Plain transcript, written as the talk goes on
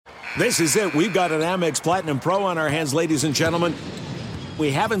This is it. We've got an Amex Platinum Pro on our hands, ladies and gentlemen.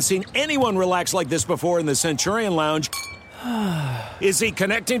 We haven't seen anyone relax like this before in the Centurion Lounge. Is he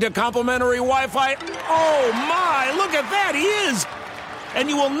connecting to complimentary Wi-Fi? Oh, my. Look at that. He is. And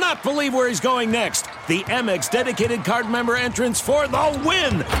you will not believe where he's going next. The Amex dedicated card member entrance for the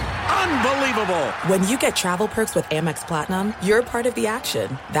win. Unbelievable. When you get travel perks with Amex Platinum, you're part of the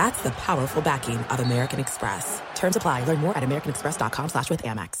action. That's the powerful backing of American Express. Terms apply. Learn more at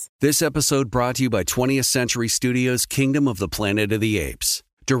americanexpress.com/withAmex. This episode brought to you by 20th Century Studios' Kingdom of the Planet of the Apes.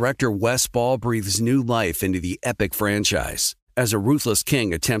 Director Wes Ball breathes new life into the epic franchise. As a ruthless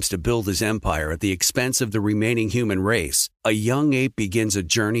king attempts to build his empire at the expense of the remaining human race, a young ape begins a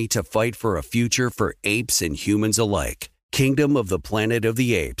journey to fight for a future for apes and humans alike. Kingdom of the Planet of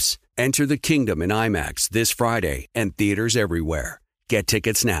the Apes. Enter the kingdom in IMAX this Friday and theaters everywhere. Get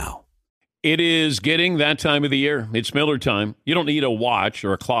tickets now. It is getting that time of the year. It's Miller time. You don't need a watch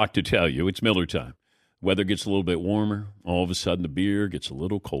or a clock to tell you. It's Miller time. Weather gets a little bit warmer. All of a sudden, the beer gets a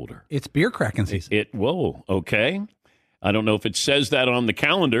little colder. It's beer cracking season. Whoa, okay. I don't know if it says that on the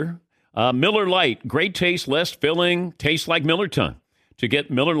calendar. Miller Lite, great taste, less filling, tastes like Miller time. To get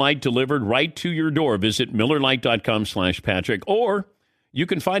Miller Lite delivered right to your door, visit MillerLite.com/Patrick, or you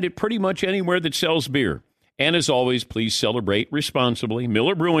can find it pretty much anywhere that sells beer. And as always, please celebrate responsibly.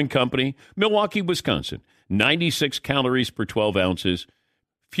 Miller Brewing Company, Milwaukee, Wisconsin. 96 calories per 12 ounces.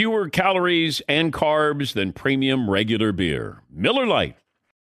 Fewer calories and carbs than premium regular beer. Miller Lite.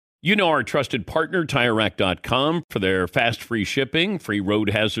 You know our trusted partner, TireRack.com, for their fast, free shipping, free road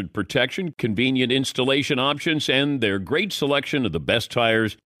hazard protection, convenient installation options, and their great selection of the best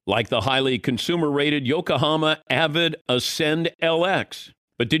tires, like the highly consumer-rated Yokohama Avid Ascend LX.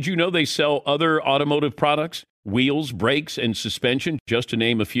 But did you know they sell other automotive products? Wheels, brakes, and suspension, just to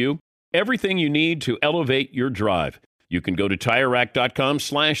name a few. Everything you need to elevate your drive. You can go to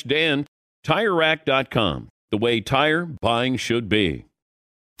TireRack.com/Dan. TireRack.com, the way tire buying should be.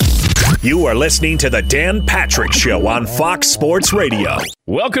 You are listening to the Dan Patrick Show on Fox Sports Radio.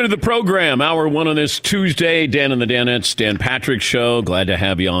 Welcome to the program. Hour one on this Tuesday. Dan and the Danettes, Dan Patrick Show. Glad to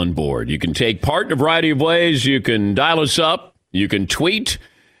have you on board. You can take part in a variety of ways. You can dial us up. You can tweet.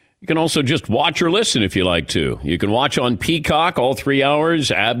 You can also just watch or listen if you like to. You can watch on Peacock all 3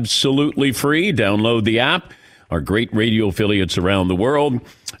 hours, absolutely free. Download the app. Our great radio affiliates around the world.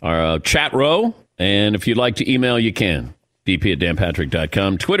 Our chat row. And if you'd like to email, you can. DP at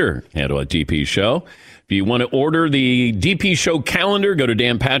danpatrick.com. Twitter handle at DP Show. If you want to order the DP Show calendar, go to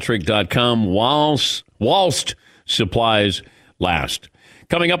danpatrick.com whilst supplies last.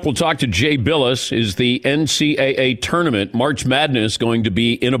 Coming up, we'll talk to Jay Bilas. Is the NCAA tournament, March Madness, going to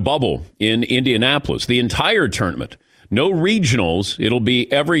be in a bubble in Indianapolis? The entire tournament. No regionals. It'll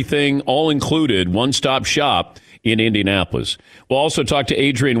be everything, all included, one-stop shop in Indianapolis. We'll also talk to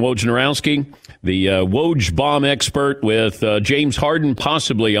Adrian Wojnarowski, the Woj bomb expert, with James Harden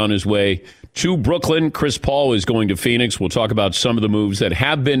possibly on his way to Brooklyn. Chris Paul is going to Phoenix. We'll talk about some of the moves that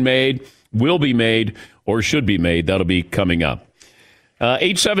have been made, will be made, or should be made. That'll be coming up.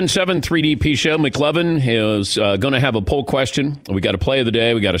 877-3DP Show. McLovin is going to have a poll question. We got a play of the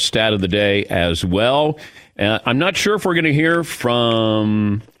day. We got a stat of the day as well. I'm not sure if we're going to hear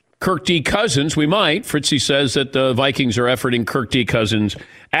from Kirk D. Cousins. We might. Fritzy says that the Vikings are efforting Kirk D. Cousins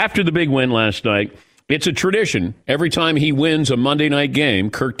after the big win last night. It's a tradition. Every time he wins a Monday night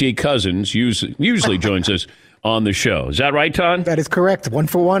game, Kirk D. Cousins usually joins us on the show. Is that right, Todd? That is correct. 1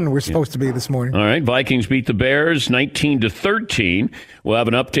 for 1 we're supposed to be this morning. All right. Vikings beat the Bears 19-13. We'll have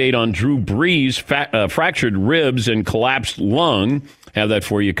an update on Drew Brees' fractured ribs and collapsed lung. Have that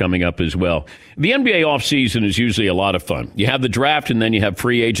for you coming up as well. The NBA offseason is usually a lot of fun. You have the draft and then you have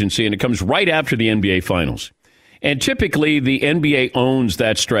free agency, and it comes right after the NBA Finals. And typically the NBA owns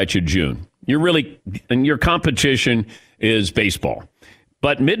that stretch of June. And your competition is baseball.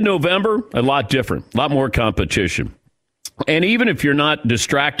 But mid-November, a lot different, a lot more competition. And even if you're not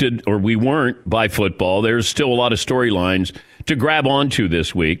distracted, or we weren't, by football, there's still a lot of storylines to grab onto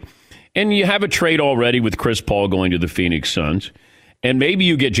this week. And you have a trade already with Chris Paul going to the Phoenix Suns. And maybe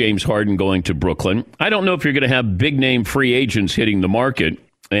you get James Harden going to Brooklyn. I don't know if you're going to have big-name free agents hitting the market.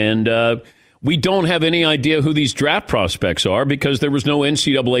 And we don't have any idea who these draft prospects are because there was no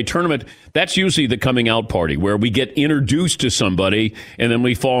NCAA tournament. That's usually the coming out party where we get introduced to somebody and then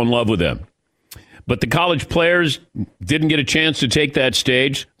we fall in love with them. But the college players didn't get a chance to take that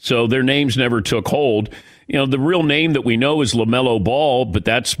stage, so their names never took hold. You know, the real name that we know is LaMelo Ball, but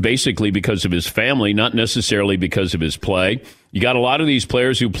that's basically because of his family, not necessarily because of his play. You got a lot of these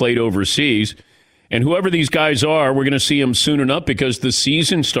players who played overseas. And whoever these guys are, we're going to see them soon enough because the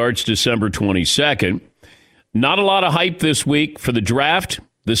season starts December 22nd. Not a lot of hype this week for the draft.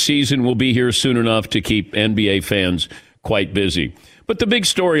 the season will be here soon enough to keep NBA fans quite busy. But the big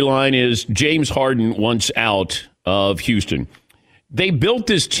storyline is James Harden wants out of Houston. They built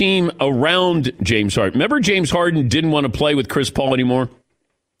this team around James Harden. Remember, James Harden didn't want to play with Chris Paul anymore?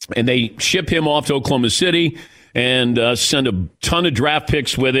 And they ship him off to Oklahoma City and send a ton of draft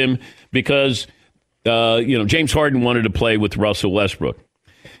picks with him because, James Harden wanted to play with Russell Westbrook.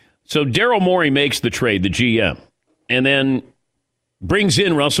 So Daryl Morey makes the trade, the GM, and then brings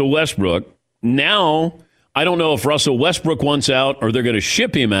in Russell Westbrook. Now, I don't know if Russell Westbrook wants out or they're going to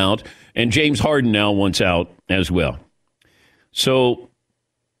ship him out, and James Harden now wants out as well. So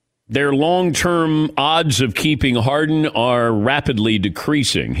their long-term odds of keeping Harden are rapidly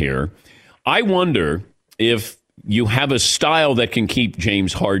decreasing here. I wonder if you have a style that can keep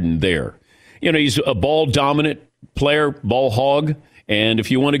James Harden there. He's a ball-dominant player, ball hog. And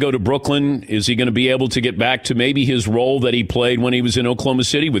if you want to go to Brooklyn, is he going to be able to get back to maybe his role that he played when he was in Oklahoma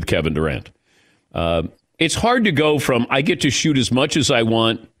City with Kevin Durant? It's hard to go from I get to shoot as much as I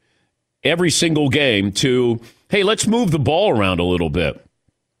want every single game to, hey, let's move the ball around a little bit.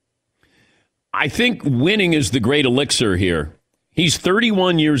 I think winning is the great elixir here. He's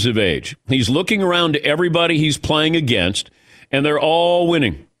 31 years of age. He's looking around to everybody he's playing against, and they're all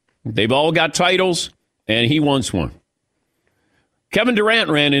winning. They've all got titles, and he wants one. Kevin Durant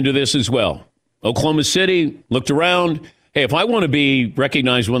ran into this as well. Oklahoma City looked around. Hey, if I want to be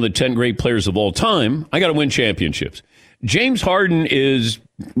recognized one of the 10 great players of all time, I got to win championships. James Harden is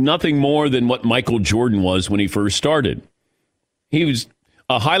nothing more than what Michael Jordan was when he first started. He was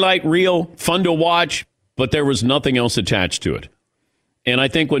a highlight reel, fun to watch, but there was nothing else attached to it. And I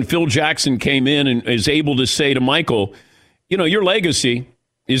think when Phil Jackson came in and is able to say to Michael, your legacy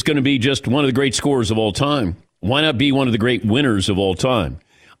is going to be just one of the great scorers of all time. Why not be one of the great winners of all time?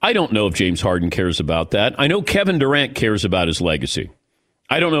 I don't know if James Harden cares about that. I know Kevin Durant cares about his legacy.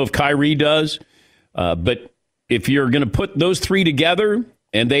 I don't know if Kyrie does, but if you're going to put those three together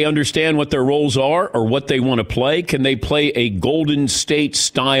and they understand what their roles are or what they want to play, can they play a Golden State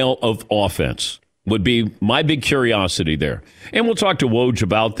style of offense? Would be my big curiosity there. And we'll talk to Woj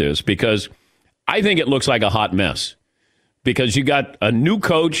about this because I think it looks like a hot mess. Because you got a new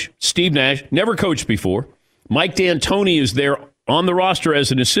coach, Steve Nash, never coached before. Mike D'Antoni is there on the roster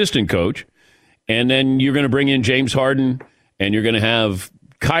as an assistant coach. And then you're going to bring in James Harden, and you're going to have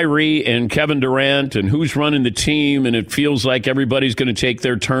Kyrie and Kevin Durant, and who's running the team, and it feels like everybody's going to take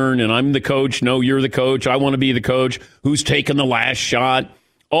their turn, and I'm the coach. No, you're the coach. I want to be the coach. Who's taking the last shot?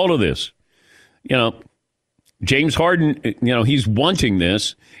 All of this. James Harden, he's wanting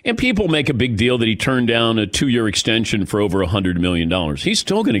this, and people make a big deal that he turned down a 2-year extension for over $100 million. He's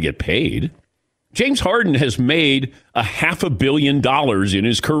still going to get paid. James Harden has made $500 million in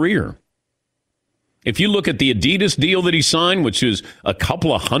his career. If you look at the Adidas deal that he signed, which is a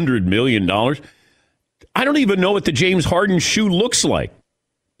couple of $100 million, I don't even know what the James Harden shoe looks like.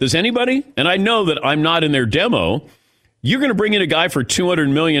 Does anybody? And I know that I'm not in their demo. You're going to bring in a guy for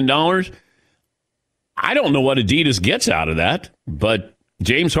 $200 million. I don't know what Adidas gets out of that, but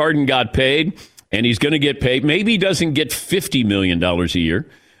James Harden got paid, and he's going to get paid. Maybe he doesn't get $50 million a year,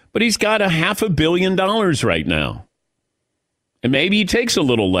 but he's got $500 million right now. And maybe he takes a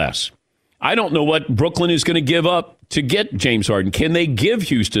little less. I don't know what Brooklyn is going to give up to get James Harden. Can they give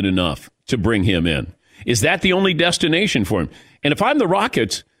Houston enough to bring him in? Is that the only destination for him? And if I'm the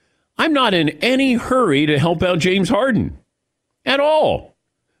Rockets, I'm not in any hurry to help out James Harden at all.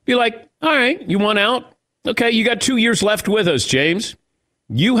 Be like, all right, you want out? Okay, you got 2 years left with us, James.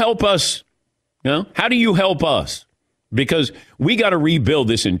 You help us. How do you help us? Because we got to rebuild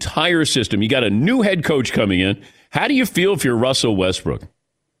this entire system. You got a new head coach coming in. How do you feel if you're Russell Westbrook?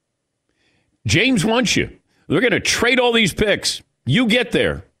 James wants you. They're going to trade all these picks. You get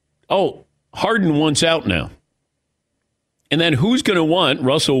there. Oh, Harden wants out now. And then who's going to want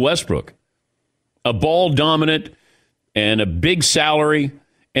Russell Westbrook? A ball dominant and a big salary.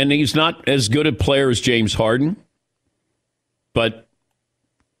 And he's not as good a player as James Harden. But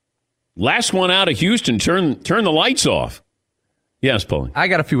last one out of Houston, turn the lights off. Yes, Paulie. I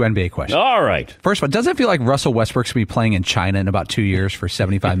got a few NBA questions. All right. First of all, doesn't it feel like Russell Westbrook's going to be playing in China in about 2 years for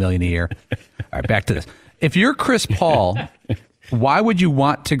 $75 million a year? All right, back to this. If you're Chris Paul, why would you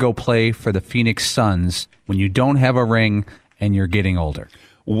want to go play for the Phoenix Suns when you don't have a ring and you're getting older?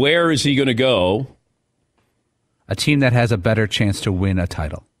 Where is he going to go? A team that has a better chance to win a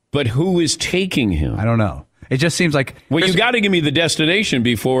title. But who is taking him? I don't know. It just seems like... Well, you got to give me the destination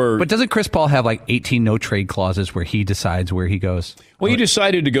before... But doesn't Chris Paul have like 18 no-trade clauses where he decides where he goes? Well, he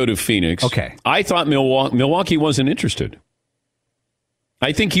decided to go to Phoenix. Okay. I thought Milwaukee wasn't interested.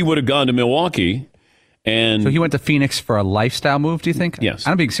 I think he would have gone to Milwaukee, And so he went to Phoenix for a lifestyle move, do you think? Yes.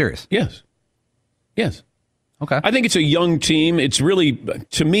 I'm being serious. Yes. Okay. I think it's a young team. It's really,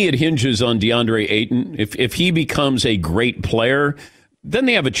 to me, it hinges on DeAndre Ayton. If he becomes a great player, then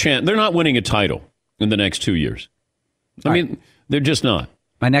they have a chance. They're not winning a title in the next 2 years. I mean, they're just not.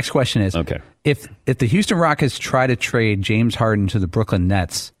 My next question is, okay, if the Houston Rockets try to trade James Harden to the Brooklyn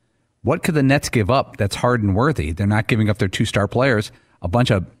Nets, what could the Nets give up that's Harden worthy? They're not giving up their 2-star players, a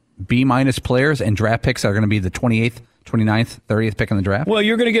bunch of B-minus players and draft picks that are going to be the 28th, 29th, 30th pick in the draft? Well,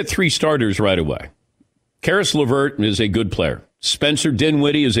 you're going to get 3 starters right away. Karis LeVert is a good player. Spencer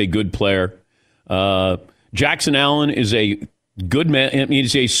Dinwiddie is a good player. Jackson Allen is a good man. I mean,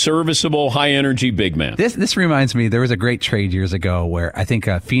 he's a serviceable, high-energy big man. This reminds me, there was a great trade years ago where I think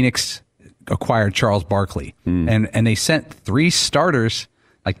Phoenix acquired Charles Barkley, and they sent 3 starters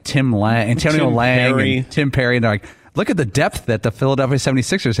like Antonio Lang, and Tim Perry, and they're like, look at the depth that the Philadelphia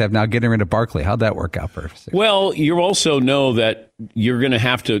 76ers have now getting rid of Barkley. How'd that work out for us? Well, you also know that you're going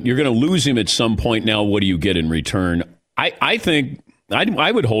to lose him at some point now. What do you get in return? I think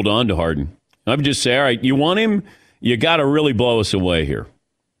I would hold on to Harden. I would just say, all right, you want him, you got to really blow us away here.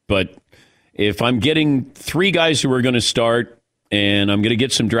 But if I'm getting 3 guys who are going to start and I'm going to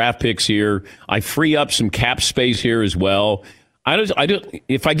get some draft picks here, I free up some cap space here as well.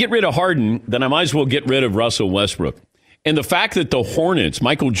 If I get rid of Harden, then I might as well get rid of Russell Westbrook. And the fact that the Hornets,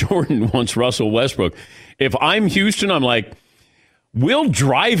 Michael Jordan wants Russell Westbrook, if I'm Houston, I'm like, we'll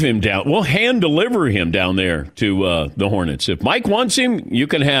drive him down. We'll hand deliver him down there to the Hornets. If Mike wants him, you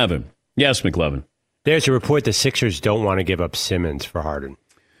can have him. Yes, McLevin. There's a report the Sixers don't want to give up Simmons for Harden.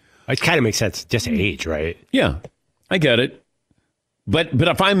 It kind of makes sense. Just age, right? Yeah, I get it. But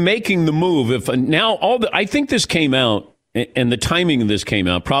if I'm making the move, I think this came out, and the timing of this came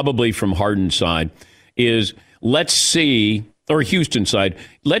out probably from Harden's side, is let's see, or Houston's side,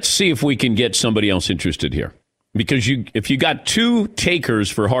 let's see if we can get somebody else interested here. Because if you got 2 takers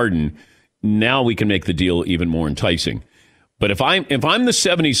for Harden, now we can make the deal even more enticing. But if I'm the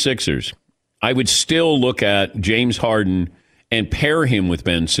 76ers, I would still look at James Harden and pair him with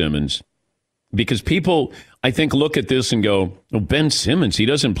Ben Simmons. Because people, I think, look at this and go, oh, Ben Simmons, he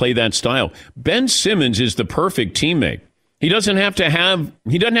doesn't play that style. Ben Simmons is the perfect teammate. He doesn't have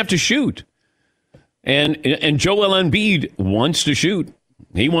to shoot. And Joel Embiid wants to shoot.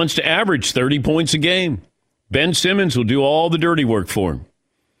 He wants to average 30 points a game. Ben Simmons will do all the dirty work for him.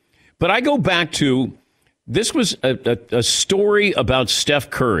 But I go back to, this was a story about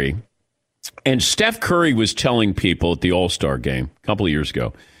Steph Curry. And Steph Curry was telling people at the All-Star game a couple of years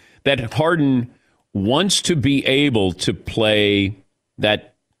ago that Harden wants to be able to play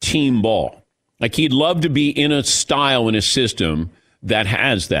that team ball. Like, he'd love to be in a style, in a system that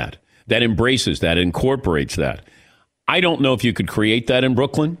has that embraces that, incorporates that. I don't know if you could create that in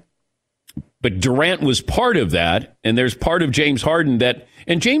Brooklyn, but Durant was part of that, and there's part of James Harden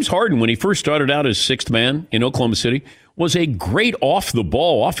and James Harden, when he first started out as 6th man in Oklahoma City, was a great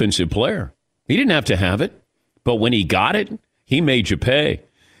off-the-ball offensive player. He didn't have to have it, but when he got it, he made you pay.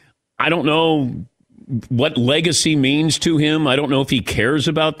 I don't know what legacy means to him. I don't know if he cares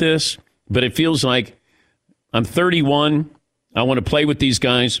about this. But it feels like I'm 31. I want to play with these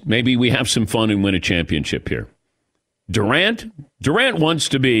guys. Maybe we have some fun and win a championship here. Durant wants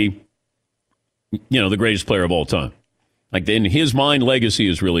to be, the greatest player of all time. Like, in his mind, legacy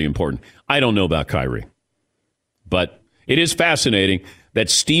is really important. I don't know about Kyrie. But it is fascinating that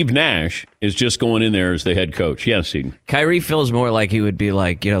Steve Nash is just going in there as the head coach. Yes, Eden. Kyrie feels more like he would be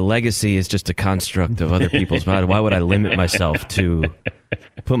like, legacy is just a construct of other people's minds. Why would I limit myself to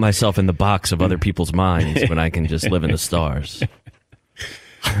put myself in the box of other people's minds when I can just live in the stars?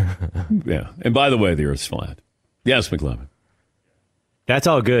 Yeah. And by the way, the Earth's flat. Yes, McLevin. That's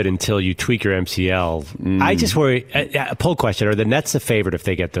all good until you tweak your MCL. I just worry. A poll question: are the Nets a favorite if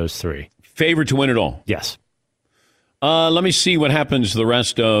they get those 3? Favorite to win it all? Yes. Let me see what happens the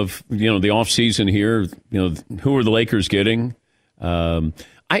rest of the offseason here. Who are the Lakers getting?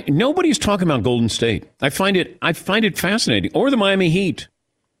 Nobody's talking about Golden State. I find it fascinating. Or the Miami Heat.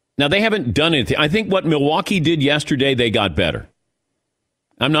 Now, they haven't done anything. I think what Milwaukee did yesterday, they got better.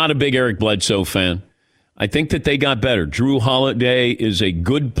 I'm not a big Eric Bledsoe fan. I think that they got better. Drew Holiday is a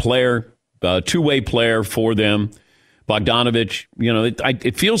good player, two-way player for them. Bogdanovich,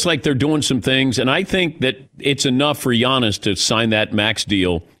 it feels like they're doing some things, and I think that it's enough for Giannis to sign that max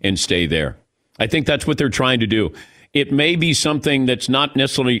deal and stay there. I think that's what they're trying to do. It may be something that's not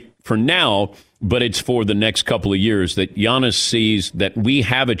necessarily for now, but it's for the next couple of years that Giannis sees that we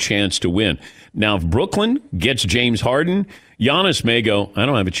have a chance to win. Now, if Brooklyn gets James Harden, Giannis may go, I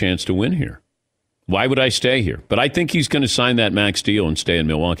don't have a chance to win here. Why would I stay here? But I think he's going to sign that max deal and stay in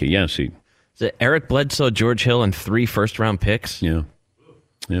Milwaukee. Yes, he. Is it Eric Bledsoe, George Hill, and 3 first-round picks? Yeah.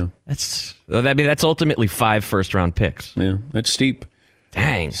 That's ultimately 5 first-round picks. Yeah, that's steep.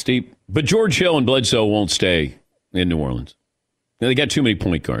 Dang. Steep. But George Hill and Bledsoe won't stay in New Orleans. They got too many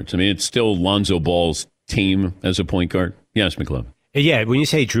point guards. I mean, it's still Lonzo Ball's team as a point guard. Yes, McLovin. Yeah, when you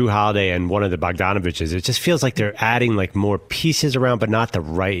say Drew Holiday and one of the Bogdanoviches, it just feels like they're adding like more pieces around, but not the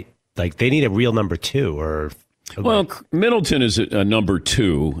right. Like they need a real number 2 or. Well, Middleton is a number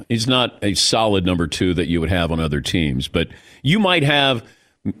 2. He's not a solid number 2 that you would have on other teams, but you might have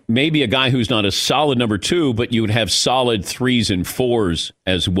maybe a guy who's not a solid number 2, but you would have solid 3s and 4s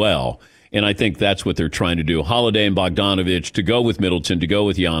as well. And I think that's what they're trying to do. Holiday and Bogdanovich to go with Middleton, to go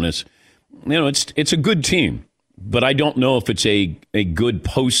with Giannis. You know, it's a good team, but I don't know if it's a good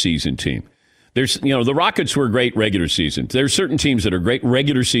postseason team. The Rockets were a great regular season. There's certain teams that are great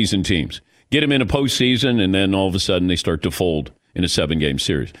regular season teams. Get them in a postseason, and then all of a sudden they start to fold in a 7-game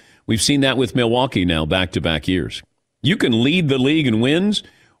series. We've seen that with Milwaukee now, back-to-back years. You can lead the league in wins.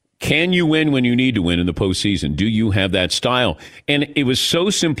 Can you win when you need to win in the postseason? Do you have that style? And it was so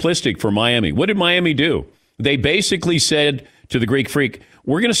simplistic for Miami. What did Miami do? They basically said to the Greek Freak,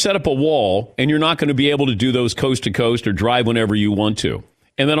 we're going to set up a wall, and you're not going to be able to do those coast-to-coast or drive whenever you want to.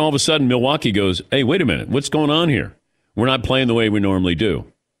 And then all of a sudden, Milwaukee goes, hey, wait a minute. What's going on here? We're not playing the way we normally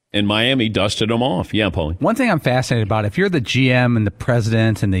do. And Miami dusted them off. Yeah, Paulie. One thing I'm fascinated about, if you're the GM and the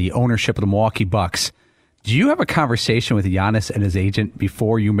president and the ownership of the Milwaukee Bucks, do you have a conversation with Giannis and his agent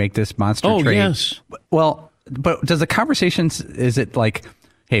before you make this monster trade? Oh, yes. Well, but does the conversation, is it like,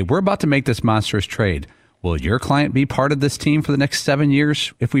 hey, we're about to make this monstrous trade. Will your client be part of this team for the next 7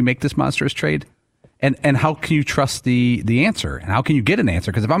 years if we make this monstrous trade? And how can you trust the answer? And how can you get an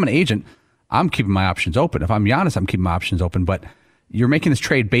answer? Because if I'm an agent, I'm keeping my options open. If I'm Giannis, I'm keeping my options open. But you're making this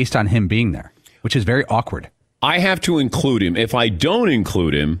trade based on him being there, which is very awkward. I have to include him. If I don't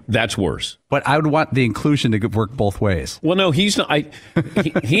include him, that's worse. But I would want the inclusion to work both ways. Well, no, he's not.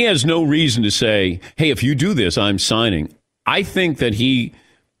 He has no reason to say, hey, if you do this, I'm signing. I think that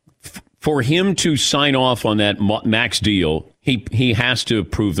for him to sign off on that max deal, he has to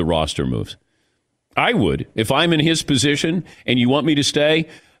approve the roster moves. I would. If I'm in his position and you want me to stay,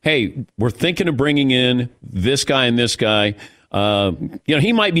 hey, we're thinking of bringing in this guy and this guy.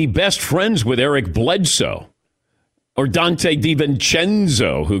 He might be best friends with Eric Bledsoe or Dante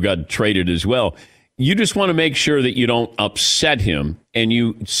DiVincenzo, who got traded as well. You just want to make sure that you don't upset him, and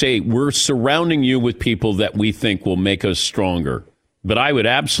you say, we're surrounding you with people that we think will make us stronger. But I would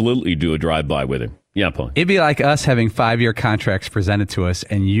absolutely do a drive-by with him. Yeah, Paul. It'd be like us having 5-year contracts presented to us,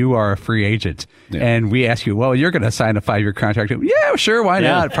 and you are a free agent. Yeah. And we ask you, well, you're going to sign a 5-year contract. Yeah, sure, why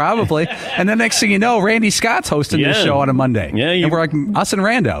not? Probably. And the next thing you know, Randy Scott's hosting this show on a Monday. Yeah, and we're like us and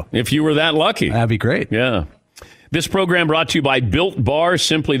Rando. If you were that lucky. That'd be great. Yeah. This program brought to you by Built Bar,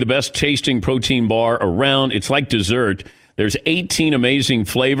 simply the best tasting protein bar around. It's like dessert. There's 18 amazing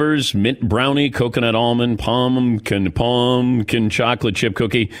flavors: mint brownie, coconut almond, pumpkin chocolate chip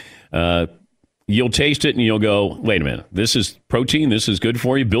cookie. You'll taste it and you'll go, wait a minute, this is protein, this is good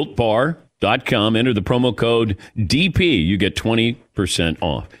for you. BuiltBar.com. Enter the promo code DP. You get 20%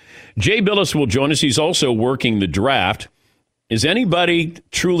 off. Jay Bilas will join us. He's also working the draft. Is anybody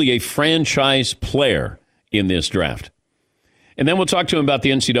truly a franchise player in this draft? And then we'll talk to him about the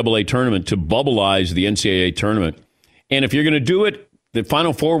NCAA tournament, to bubbleize the NCAA tournament. And if you're going to do it, the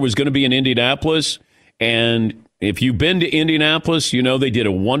Final Four was going to be in Indianapolis. And if you've been to Indianapolis, you know they did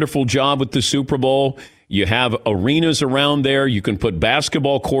a wonderful job with the Super Bowl. You have arenas around there. You can put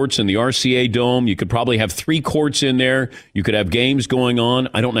basketball courts in the RCA Dome. You could probably have 3 courts in there. You could have games going on.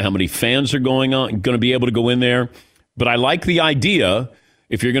 I don't know how many fans are going to be able to go in there. But I like the idea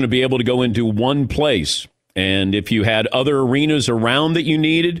if you're going to be able to go into one place. And if you had other arenas around that you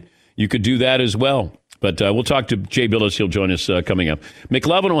needed, you could do that as well. But we'll talk to Jay Bilas. He'll join us coming up.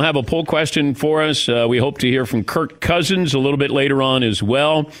 McLovin will have a poll question for us. We hope to hear from Kirk Cousins a little bit later on as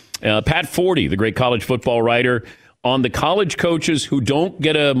well. Pat Forty, the great college football writer, on the college coaches who don't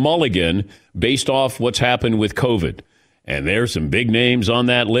get a mulligan based off what's happened with COVID. And there's some big names on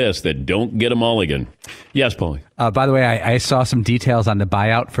that list that don't get a mulligan. Yes, Paulie. By the way, I saw some details on the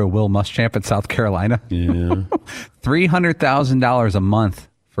buyout for Will Muschamp in South Carolina. Yeah. $300,000 a month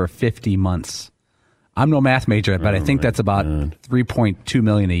for 50 months. I'm no math major, but I think that's about $3.2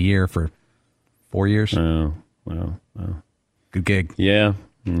 million a year for 4 years. Oh, well. Good gig. Yeah,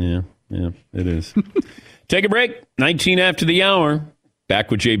 it is. Take a break. 19 after the hour. Back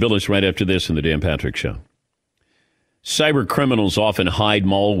with Jay Bilas right after this in the Dan Patrick Show. Cyber criminals often hide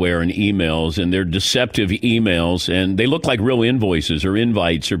malware in emails, and they're deceptive emails, and they look like real invoices or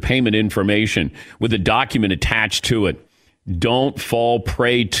invites or payment information with a document attached to it. Don't fall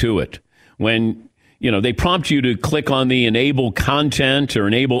prey to it. when they prompt you to click on the enable content or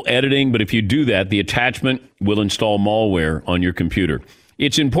enable editing, but if you do that, the attachment will install malware on your computer.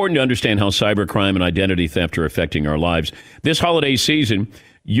 It's important to understand how cybercrime and identity theft are affecting our lives. This holiday season,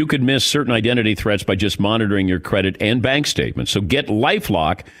 you could miss certain identity threats by just monitoring your credit and bank statements. So get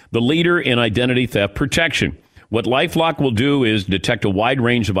LifeLock, the leader in identity theft protection. What LifeLock will do is detect a wide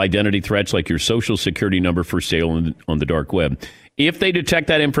range of identity threats like your social security number for sale on the dark web. If they detect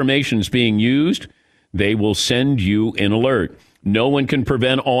that information is being used, they will send you an alert. No one can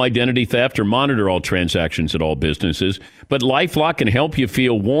prevent all identity theft or monitor all transactions at all businesses, but LifeLock can help you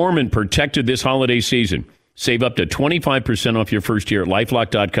feel warm and protected this holiday season. Save up to 25% off your first year at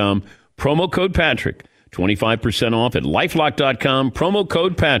LifeLock.com. Promo code Patrick. 25% off at LifeLock.com. Promo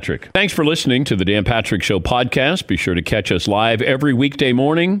code Patrick. Thanks for listening to the Dan Patrick Show podcast. Be sure to catch us live every weekday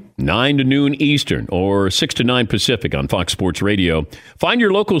morning, 9 to noon Eastern or 6 to 9 Pacific on Fox Sports Radio. Find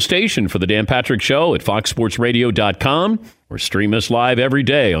your local station for the Dan Patrick Show at FoxSportsRadio.com or stream us live every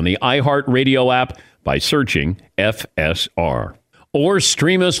day on the iHeartRadio app by searching FSR. Or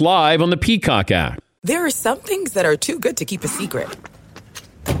stream us live on the Peacock app. There are some things that are too good to keep a secret.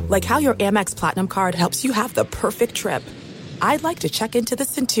 Like how your Amex Platinum card helps you have the perfect trip. I'd like to check into the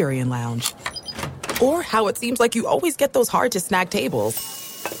Centurion Lounge. Or how it seems like you always get those hard-to-snag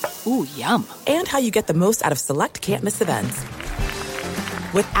tables. Ooh, yum. And how you get the most out of select can't-miss events.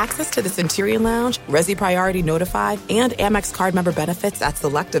 With access to the Centurion Lounge, Resi Priority Notified, and Amex card member benefits at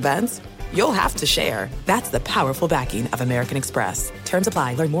select events, you'll have to share. That's the powerful backing of American Express. Terms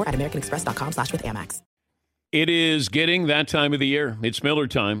apply. Learn more at americanexpress.com/withAmex. It is getting that time of the year. It's Miller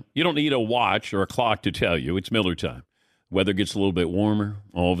time. You don't need a watch or a clock to tell you. It's Miller time. Weather gets a little bit warmer.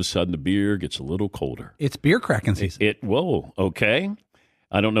 All of a sudden, the beer gets a little colder. It's beer cracking season. Whoa, okay.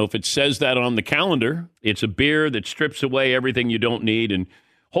 I don't know if it says that on the calendar. It's a beer that strips away everything you don't need and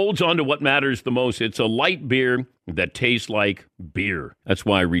holds on to what matters the most. It's a light beer that tastes like beer. That's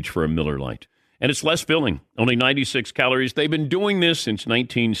why I reach for a Miller Lite. And it's less filling, only 96 calories. They've been doing this since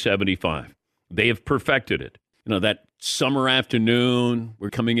 1975. They have perfected it. That summer afternoon,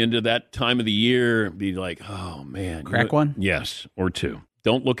 we're coming into that time of the year, be like, oh, man. Crack one? Yes, or two.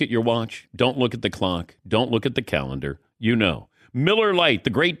 Don't look at your watch. Don't look at the clock. Don't look at the calendar. Miller Lite, the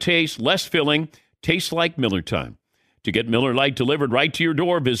great taste, less filling, tastes like Miller time. To get Miller Lite delivered right to your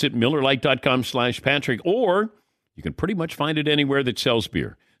door, visit MillerLite.com/Patrick, or you can pretty much find it anywhere that sells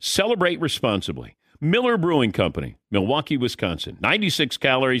beer. Celebrate responsibly. Miller Brewing Company, Milwaukee, Wisconsin. 96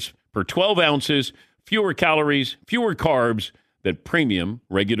 calories per 12 ounces, fewer calories, fewer carbs than premium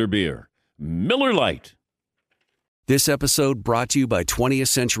regular beer. Miller Lite. This episode brought to you by 20th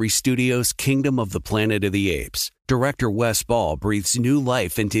Century Studios' Kingdom of the Planet of the Apes. Director Wes Ball breathes new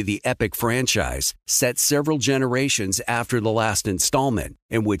life into the epic franchise, set several generations after the last installment,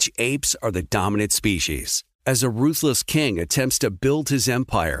 in which apes are the dominant species. As a ruthless king attempts to build his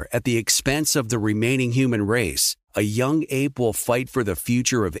empire at the expense of the remaining human race, a young ape will fight for the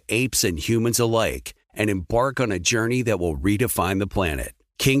future of apes and humans alike and embark on a journey that will redefine the planet.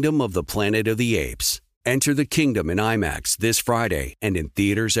 Kingdom of the Planet of the Apes. Enter the kingdom in IMAX this Friday and in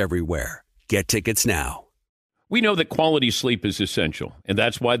theaters everywhere. Get tickets now. We know that quality sleep is essential, and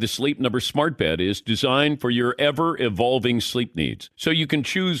that's why the Sleep Number Smart Bed is designed for your ever-evolving sleep needs, so you can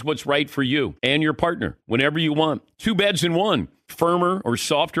choose what's right for you and your partner whenever you want. 2 beds in one, firmer or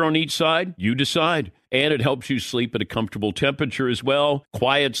softer on each side, you decide. And it helps you sleep at a comfortable temperature as well,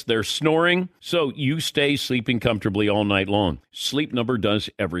 quiets their snoring, so you stay sleeping comfortably all night long. Sleep Number does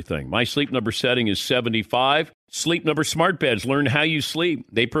everything. My Sleep Number setting is 75. Sleep Number Smart Beds learn how you sleep.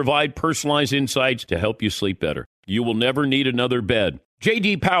 They provide personalized insights to help you sleep better. You will never need another bed.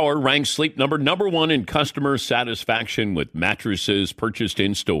 J.D. Power ranks Sleep Number #1 in customer satisfaction with mattresses purchased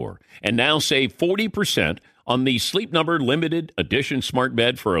in-store. And now save 40% on the Sleep Number Limited Edition Smart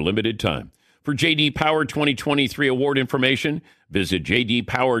Bed for a limited time. For J.D. Power 2023 award information, visit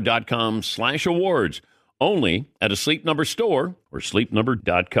jdpower.com/awards. Only at a Sleep Number store or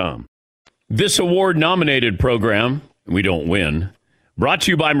sleepnumber.com. This award-nominated program, we don't win, brought to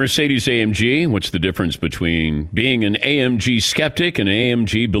you by Mercedes-AMG. What's the difference between being an AMG skeptic and an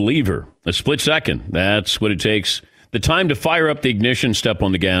AMG believer? A split second. That's what it takes. The time to fire up the ignition, step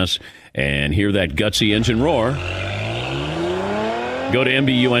on the gas, and hear that gutsy engine roar. Go to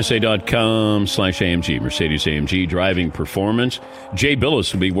MBUSA.com/AMG, Mercedes-AMG driving performance. Jay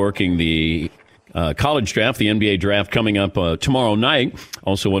Bilas will be working the college draft, the NBA draft coming up tomorrow night.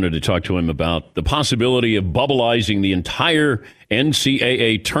 Also wanted to talk to him about the possibility of bubbleizing the entire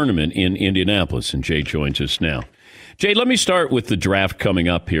NCAA tournament in Indianapolis. And Jay joins us now. Jay, let me start with the draft coming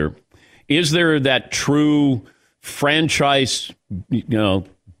up here. Is there that true franchise,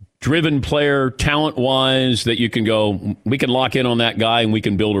 driven player, talent-wise, that you can go, we can lock in on that guy and we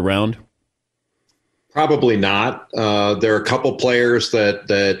can build around? Probably not. There are a couple players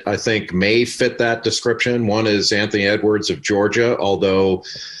that I think may fit that description. One is Anthony Edwards of Georgia, although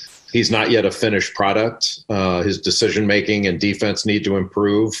he's not yet a finished product. His decision-making and defense need to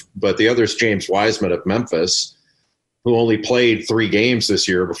improve. But the other is James Wiseman of Memphis, who only played 3 games this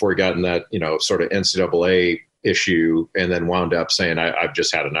year before he got in that, sort of NCAA issue and then wound up saying, I've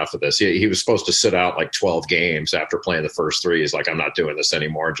just had enough of this. He was supposed to sit out like 12 games after playing the first 3. He's like, I'm not doing this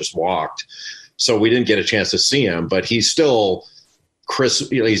anymore, and just walked. So we didn't get a chance to see him, but he's still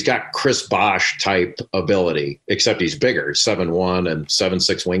he's got Chris Bosh type ability, except he's bigger, 7'1" and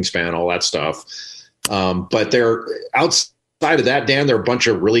 7'6" wingspan, all that stuff. But they're outside of that, Dan, there are a bunch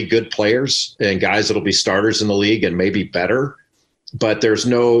of really good players and guys that'll be starters in the league and maybe better. But there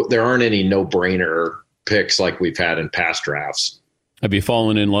aren't any no-brainer picks like we've had in past drafts. Have you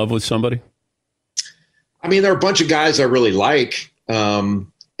fallen in love with somebody? I mean, there are a bunch of guys I really like.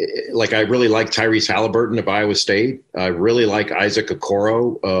 I really like Tyrese Halliburton of Iowa State. I really like Isaac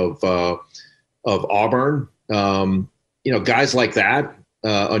Okoro of Auburn. Guys like that.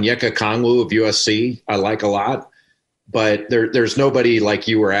 Onyeka Kongwu of USC, I like a lot. But there's nobody like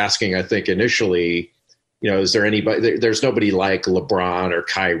you were asking, I think, initially. Is there anybody? There's nobody like LeBron or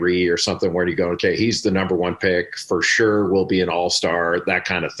Kyrie or something where you go, okay, he's the number 1 pick for sure. Will be an all-star, that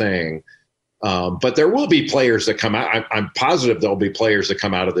kind of thing. But there will be players that come out. I'm positive there'll be players that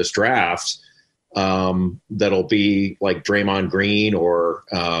come out of this draft that'll be like Draymond Green or,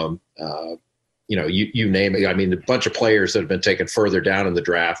 you name it. I mean, a bunch of players that have been taken further down in the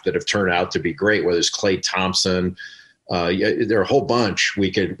draft that have turned out to be great, whether it's Klay Thompson. There are a whole bunch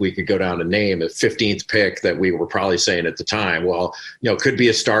we could go down and name. A 15th pick that we were probably saying at the time, well, could be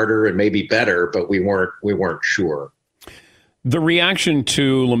a starter and maybe better, but we weren't sure. The reaction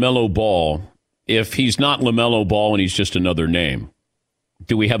to LaMelo Ball, if he's not LaMelo Ball and he's just another name,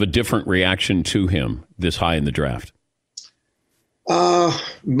 do we have a different reaction to him this high in the draft?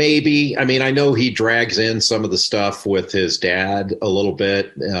 Maybe. I mean, I know he drags in some of the stuff with his dad a little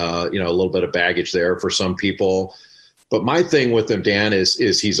bit, a little bit of baggage there for some people. But my thing with him, Dan, is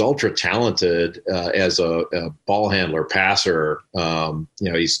he's ultra talented as a ball handler, passer.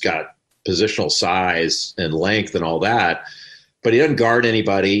 He's got positional size and length and all that. But he doesn't guard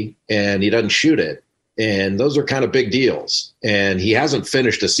anybody, and he doesn't shoot it. And those are kind of big deals. And he hasn't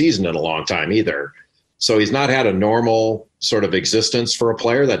finished a season in a long time either. So he's not had a normal sort of existence for a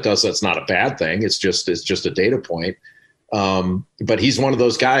player. That's not a bad thing. It's just a data point. But he's one of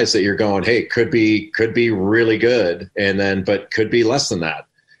those guys that you're going, hey, could be really good, but could be less than that.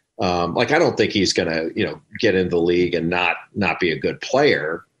 I don't think he's going to, get into the league and not be a good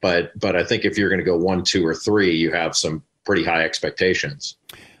player. But I think if you're going to go 1, 2, or 3, you have some pretty high expectations.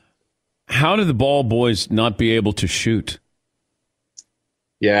 How do the ball boys not be able to shoot?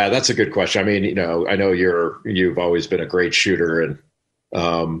 Yeah, that's a good question. I mean, I know you've always been a great shooter,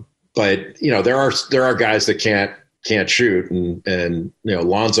 and but there are guys that can't shoot, and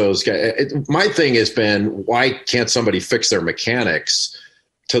Lonzo's. My thing has been, why can't somebody fix their mechanics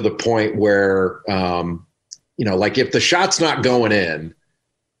to the point where if the shot's not going in,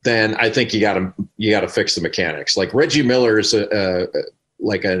 then I think you got to fix the mechanics. Like Reggie Miller is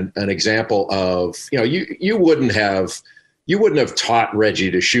an example of, you wouldn't have taught Reggie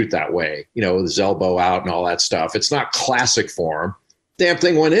to shoot that way, with his elbow out and all that stuff. It's not classic form. Damn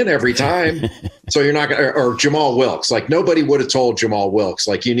thing went in every time. So you're not going to, or Jamal Wilkes, nobody would have told Jamal Wilkes,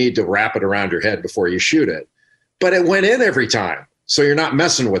 you need to wrap it around your head before you shoot it, but it went in every time. So you're not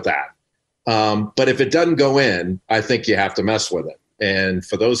messing with that. But if it doesn't go in, I think you have to mess with it. And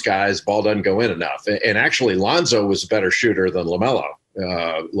for those guys, ball doesn't go in enough. And actually, Lonzo was a better shooter than LaMelo.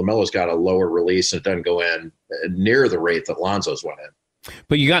 LaMelo's got a lower release and it doesn't go in near the rate that Lonzo's went in.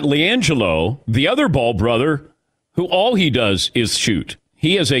 But you got LiAngelo, the other Ball brother, who all he does is shoot.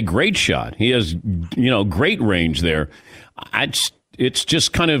 He has a great shot. He has, great range there. It's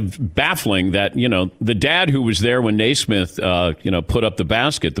just kind of baffling that, the dad who was there when Naismith, put up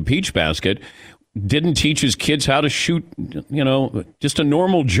the peach basket, didn't teach his kids how to shoot, just a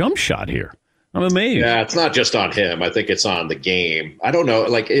normal jump shot here. I'm amazed. Yeah, it's not just on him. I think it's on the game. I don't know.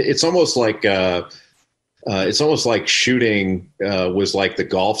 It's almost like shooting was like the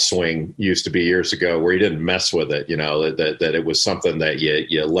golf swing used to be years ago, where you didn't mess with it. That it was something that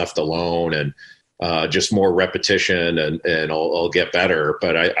you left alone, and just more repetition, and I'll get better.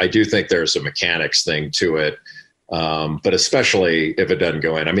 But I do think there's a mechanics thing to it. But especially if it doesn't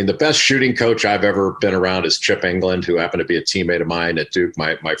go in. I mean, the best shooting coach I've ever been around is Chip England, who happened to be a teammate of mine at Duke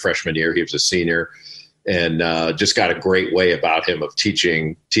my freshman year. He was a senior. just got a great way about him of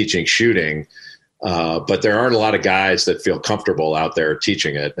teaching shooting. But there aren't a lot of guys that feel comfortable out there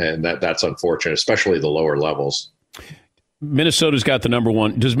teaching it, and that's unfortunate, especially the lower levels. Minnesota's got the number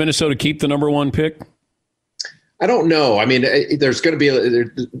one. Does Minnesota keep the number one pick? I don't know. I mean, there's going to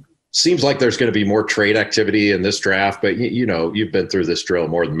be seems like there's going to be more trade activity in this draft, but you've been through this drill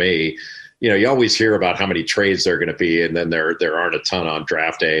more than me. You always hear about how many trades there are going to be, and then there aren't a ton on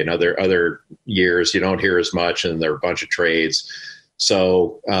draft day. And other years you don't hear as much, and there are a bunch of trades.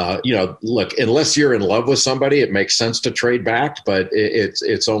 So, look, unless you're in love with somebody, it makes sense to trade back, but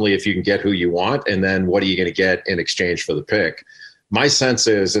it's only if you can get who you want. And then what are you going to get in exchange for the pick? My sense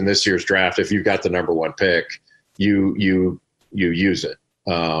is in this year's draft, if you've got the number one pick, you use it.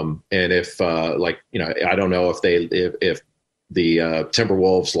 And if I don't know if the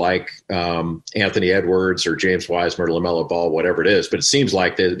Timberwolves like Anthony Edwards or James Wiseman or LaMelo Ball, whatever it is, but it seems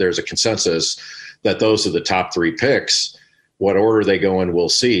like there's a consensus that those are the top three picks. What order they go in, we'll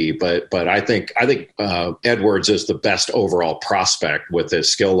see. But I think Edwards is the best overall prospect with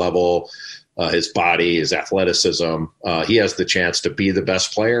his skill level, his body, his athleticism. He has the chance to be the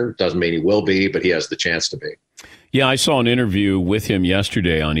best player. Doesn't mean he will be, but he has the chance to be. Yeah, I saw an interview with him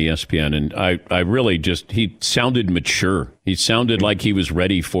yesterday on ESPN, and I really he sounded mature. He sounded like he was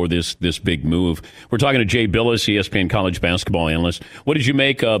ready for this big move. We're talking to Jay Bilas, ESPN college basketball analyst. What did you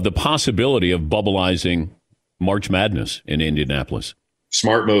make of the possibility of bubbleizing March Madness in Indianapolis?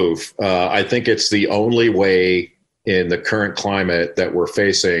 Smart move. I think it's the only way in the current climate that we're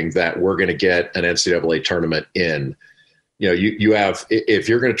facing that we're going to get an NCAA tournament in. You have, if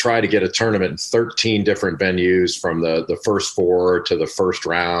you're going to try to get a tournament in 13 different venues from the first four to the first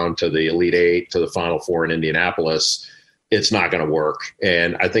round to the Elite Eight to the Final Four in Indianapolis, it's not going to work.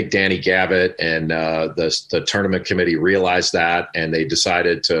 And I think Danny Gavitt and the tournament committee realized that, and they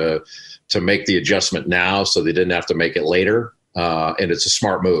decided to make the adjustment now so they didn't have to make it later. And it's a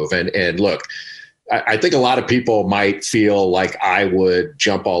smart move. And look, I think a lot of people might feel like I would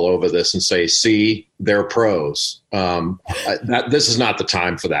jump all over this and say, see, they're pros. This is not the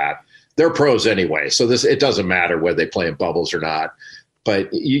time for that. They're pros anyway. So it doesn't matter whether they play in bubbles or not. But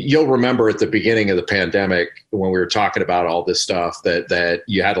you'll remember at the beginning of the pandemic when we were talking about all this stuff that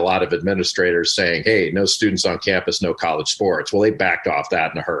you had a lot of administrators saying, hey, no students on campus, no college sports. Well, they backed off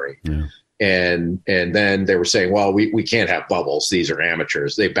that in a hurry. Yeah. And then they were saying, well, we can't have bubbles. These are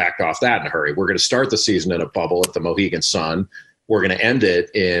amateurs. They backed off that in a hurry. We're going to start the season in a bubble at the Mohegan Sun. We're going to end it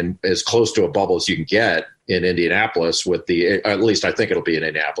in as close to a bubble as you can get in Indianapolis at least I think it'll be in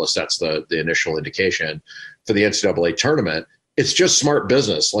Indianapolis. That's the initial indication for the NCAA tournament. It's just smart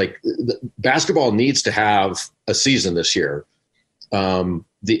business. Like basketball needs to have a season this year.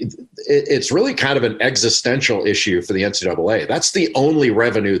 It's really kind of an existential issue for the NCAA. That's the only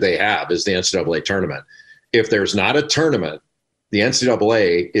revenue they have is the NCAA tournament. If there's not a tournament, the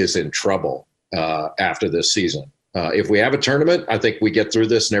NCAA is in trouble after this season. If we have a tournament, I think we get through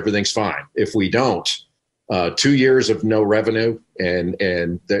this and everything's fine. If we don't, 2 years of no revenue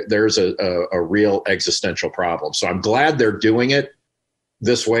and there's a real existential problem. So I'm glad they're doing it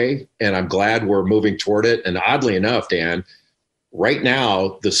this way, and I'm glad we're moving toward it. And oddly enough, Dan, right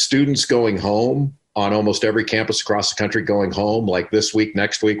now, the students going home on almost every campus across the country going home, like this week,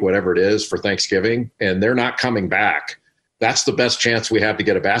 next week, whatever it is for Thanksgiving, and they're not coming back. That's the best chance we have to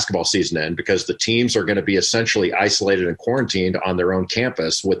get a basketball season in because the teams are going to be essentially isolated and quarantined on their own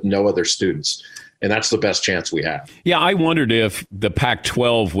campus with no other students. And that's the best chance we have. Yeah, I wondered if the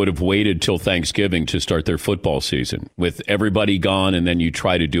Pac-12 would have waited till Thanksgiving to start their football season with everybody gone, and then you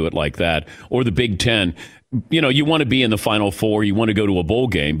try to do it like that. Or the Big Ten. You want to be in the Final Four, you want to go to a bowl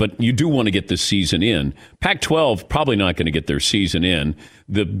game, but you do want to get the season in. Pac-12 probably not going to get their season in.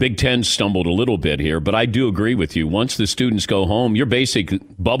 The Big Ten stumbled a little bit here, but I do agree with you. Once the students go home, you're basically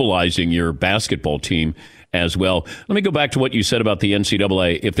bubbleizing your basketball team as well. Let me go back to what you said about the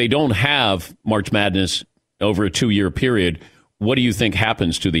NCAA. If they don't have March Madness over a 2-year period, what do you think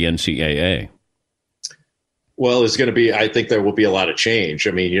happens to the NCAA? Well, I think there will be a lot of change.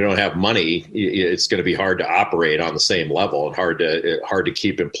 I mean, you don't have money. It's going to be hard to operate on the same level and hard to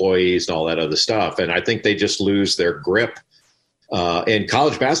keep employees and all that other stuff. And I think they just lose their grip. And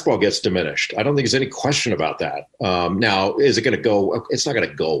college basketball gets diminished. I don't think there's any question about that. Now, is it going to go? It's not going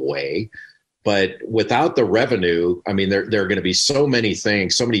to go away. But without the revenue, I mean, there are going to be so many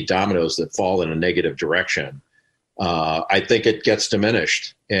things, so many dominoes that fall in a negative direction. I think it gets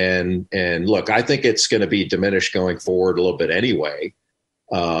diminished. And look, I think it's going to be diminished going forward a little bit anyway.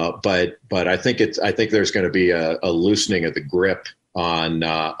 But I think there's going to be a loosening of the grip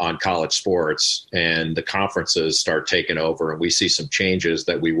on college sports, and the conferences start taking over, and we see some changes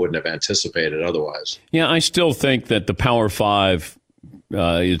that we wouldn't have anticipated otherwise. Yeah, I still think that the Power Five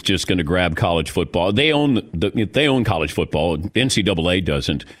is just going to grab college football. They own college football. NCAA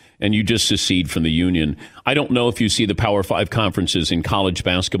doesn't, and you just secede from the union. I don't know if you see the Power Five conferences in college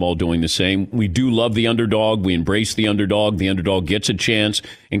basketball doing the same. We do love the underdog. We embrace the underdog. The underdog gets a chance.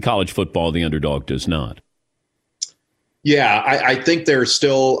 In college football, the underdog does not. Yeah, I think there's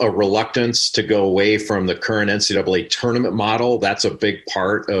still a reluctance to go away from the current NCAA tournament model. That's a big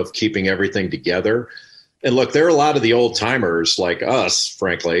part of keeping everything together. And look, there are a lot of the old timers like us,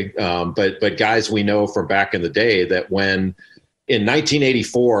 frankly, but guys we know from back in the day that when in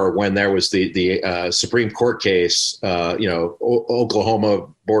 1984, when there was the Supreme Court case, Oklahoma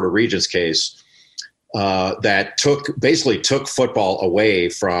Board of Regents case that basically took football away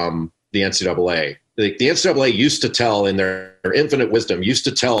from the NCAA. The NCAA used to tell, in their infinite wisdom, used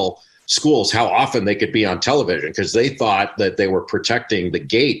to tell schools how often they could be on television because they thought that they were protecting the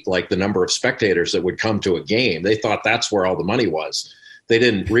gate, like the number of spectators that would come to a game. They thought that's where all the money was. They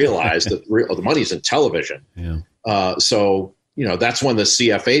didn't realize that the money's in television. Yeah. So that's when the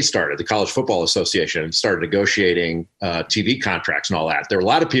CFA started, the College Football Association, and started negotiating TV contracts and all that. There were a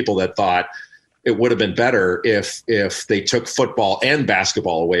lot of people that thought it would have been better if they took football and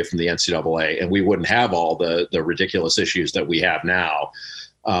basketball away from the NCAA, and we wouldn't have all the ridiculous issues that we have now.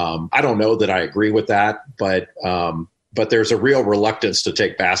 I don't know that I agree with that, but there's a real reluctance to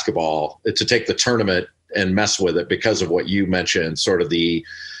take the tournament and mess with it because of what you mentioned, sort of the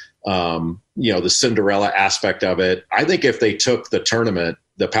Cinderella aspect of it. I think if they took the tournament,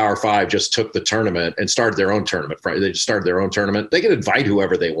 the Power Five just took the tournament and started their own tournament. They just started their own tournament. They could invite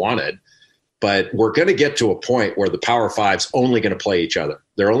whoever they wanted. But we're going to get to a point where the Power Five's only going to play each other.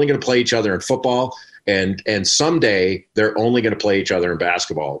 They're only going to play each other in football, and someday they're only going to play each other in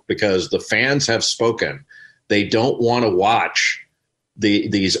basketball because the fans have spoken. They don't want to watch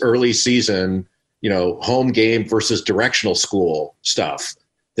these early season, home game versus directional school stuff.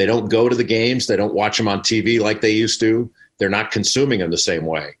 They don't go to the games. They don't watch them on TV like they used to. They're not consuming them the same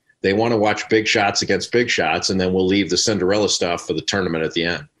way. They want to watch big shots against big shots, and then we'll leave the Cinderella stuff for the tournament at the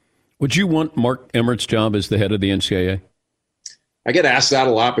end. Would you want Mark Emmert's job as the head of the NCAA? I get asked that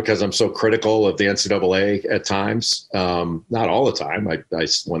a lot because I'm so critical of the NCAA at times. Not all the time. I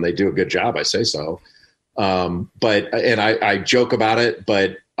when they do a good job, I say so. But I joke about it.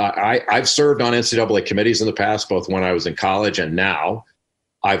 But I've served on NCAA committees in the past, both when I was in college and now.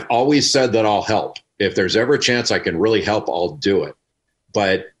 I've always said that I'll help. If there's ever a chance I can really help, I'll do it.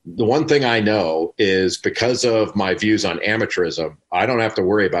 But the one thing I know is because of my views on amateurism, I don't have to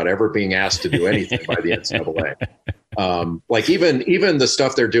worry about ever being asked to do anything by the NCAA. Like even the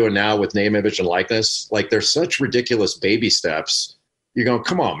stuff they're doing now with name, image, and likeness, like there's such ridiculous baby steps. You're going,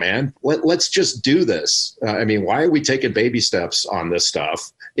 come on, man, let's just do this. Why are we taking baby steps on this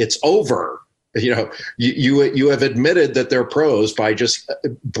stuff? It's over. You have admitted that they're pros by just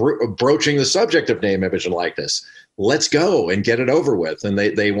broaching the subject of name, image, and likeness. Let's go and get it over with. And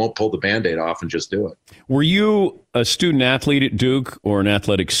they won't pull the Band-Aid off and just do it. Were you a student athlete at Duke or an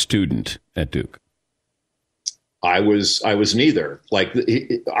athletic student at Duke? I was neither. Like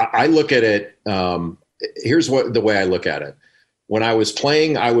I look at it. Here's the way I look at it. When I was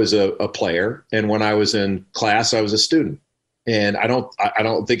playing, I was a player. And when I was in class, I was a student. And I don't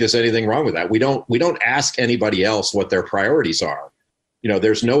think there's anything wrong with that. We don't ask anybody else what their priorities are.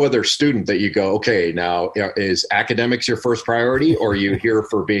 There's no other student that you go, okay, now is academics your first priority, or are you here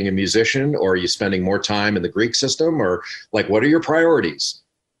for being a musician, or are you spending more time in the Greek system, or like, what are your priorities?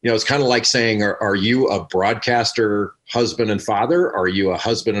 It's kind of like saying, are you a broadcaster husband and father? Or are you a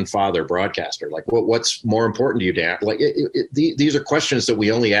husband and father broadcaster? Like, what's more important to you, Dan? Like, these are questions that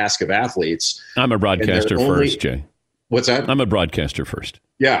we only ask of athletes. I'm a broadcaster first, Jay. What's that? I'm a broadcaster first.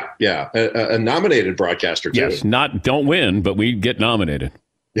 Yeah. A nominated broadcaster, too. Yes, don't win, but we get nominated.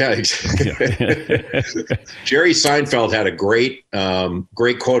 Yeah, exactly. Jerry Seinfeld had a great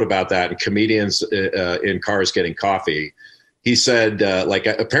quote about that in Comedians in Cars Getting Coffee. He said,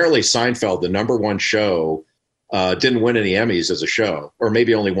 apparently Seinfeld, the number one show, didn't win any Emmys as a show, or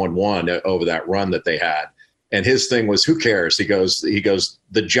maybe only won one over that run that they had. And his thing was, who cares? He goes,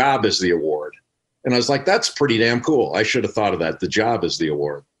 the job is the award. And I was like, that's pretty damn cool. I should have thought of that. The job is the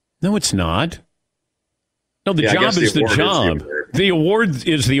award. No, it's not. No, the job is the job. The award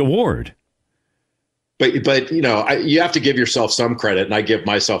is the award. But you have to give yourself some credit, and I give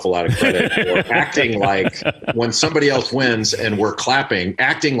myself a lot of credit for acting like when somebody else wins and we're clapping,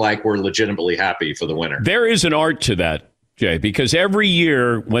 acting like we're legitimately happy for the winner. There is an art to that, Jay, because every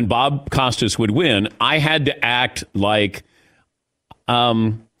year when Bob Costas would win, I had to act like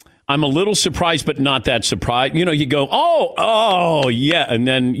I'm a little surprised, but not that surprised. You know, you go, oh, yeah. And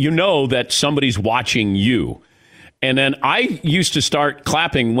then you know that somebody's watching you. And then I used to start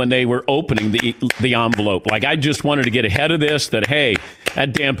clapping when they were opening the envelope. Like, I just wanted to get ahead of this, that, hey,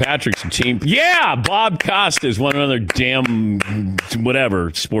 that Dan Patrick's team. Yeah, Bob Costa is one another damn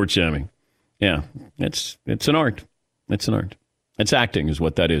whatever, sports jamming. Yeah, it's an art. It's an art. It's acting is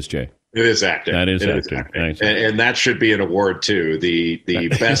what that is, Jay. It is acting. That is it acting. Is acting. And that should be an award, too. The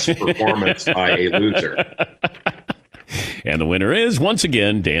best performance by a loser. And the winner is, once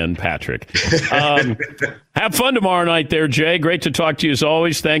again, Dan Patrick. Have fun tomorrow night there, Jay. Great to talk to you as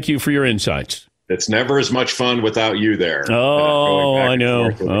always. Thank you for your insights. It's never as much fun without you there. Oh, I know.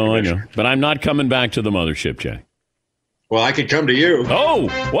 I know. But I'm not coming back to the mothership, Jay. Well, I could come to you. Oh,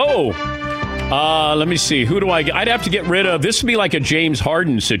 whoa. Let me see. Who do I'd have to get rid of. This would be like a James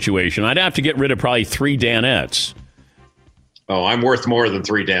Harden situation. I'd have to get rid of probably 3 Danettes. Oh, I'm worth more than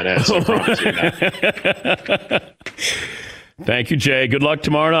 3 Danettes. I promise you that. Thank you, Jay. Good luck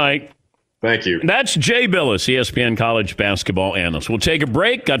tomorrow night. Thank you. That's Jay Bilas, ESPN college basketball analyst. We'll take a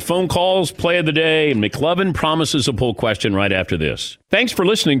break. Got phone calls, play of the day, and McLovin promises a poll question right after this. Thanks for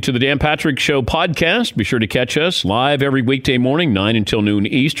listening to the Dan Patrick Show podcast. Be sure to catch us live every weekday morning, 9 until noon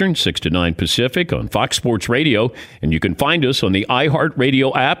Eastern, 6 to 9 Pacific on Fox Sports Radio. And you can find us on the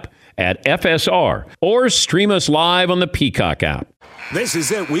iHeartRadio app at FSR or stream us live on the Peacock app. This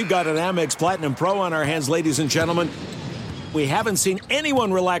is it. We've got an Amex Platinum Pro on our hands, ladies and gentlemen. We haven't seen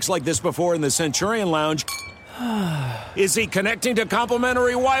anyone relax like this before in the Centurion Lounge. Is he connecting to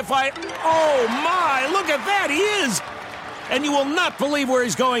complimentary Wi-Fi? Oh, my. Look at that. He is. And you will not believe where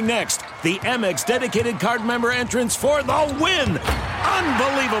he's going next. The Amex dedicated card member entrance for the win.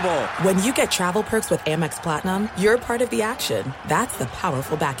 Unbelievable. When you get travel perks with Amex Platinum, you're part of the action. That's the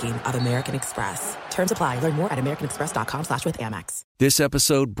powerful backing of American Express. Terms apply. Learn more at americanexpress.com/withAmex. This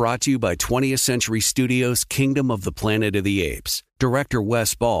episode brought to you by 20th Century Studios' Kingdom of the Planet of the Apes. Director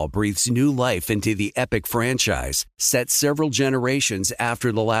Wes Ball breathes new life into the epic franchise, set several generations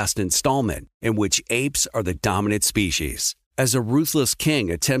after the last installment, in which apes are the dominant species. As a ruthless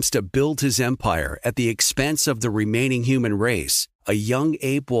king attempts to build his empire at the expense of the remaining human race, a young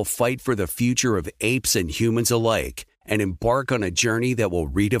ape will fight for the future of apes and humans alike and embark on a journey that will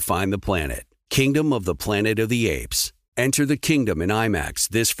redefine the planet. Kingdom of the Planet of the Apes. Enter the kingdom in IMAX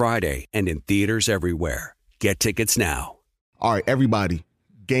this Friday and in theaters everywhere. Get tickets now. All right, everybody,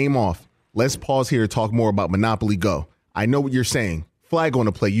 game off. Let's pause here to talk more about Monopoly Go. I know what you're saying. Flag on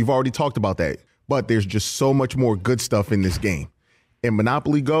the play. You've already talked about that. But there's just so much more good stuff in this game. In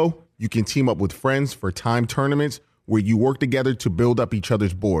Monopoly Go, you can team up with friends for timed tournaments where you work together to build up each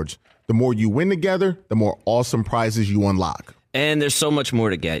other's boards. The more you win together, the more awesome prizes you unlock. And there's so much more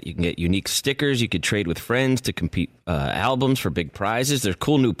to get. You can get unique stickers. You could trade with friends to compete albums for big prizes. There's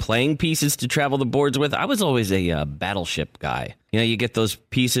cool new playing pieces to travel the boards with. I was always a battleship guy. You know, you get those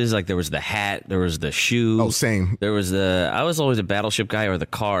pieces, like there was the hat, there was the shoe. Oh, same. I was always a battleship guy, or the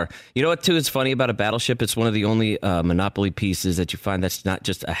car. You know what, too, is funny about a battleship? It's one of the only Monopoly pieces that you find that's not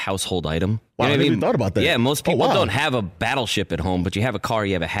just a household item. Wow, You know I never even thought about that. Yeah, most people wow. don't have a battleship at home, but you have a car,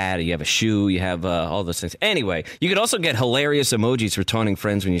 you have a hat, you have a shoe, you have all those things. Anyway, you could also get hilarious emojis for taunting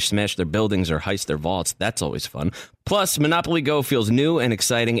friends when you smash their buildings or heist their vaults. That's always fun. Plus, Monopoly Go feels new and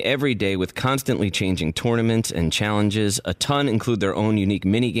exciting every day with constantly changing tournaments and challenges. A ton include their own unique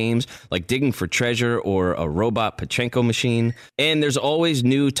mini games like digging for treasure or a robot Pachinko machine. And there's always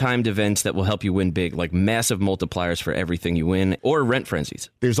new timed events that will help you win big, like massive multipliers for everything you win or rent frenzies.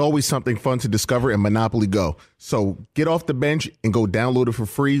 There's always something fun to discover in Monopoly Go. So get off the bench and go download it for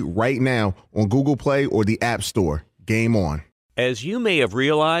free right now on Google Play or the App Store. Game on. As you may have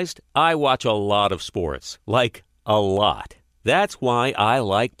realized, I watch a lot of sports, like a lot. That's why I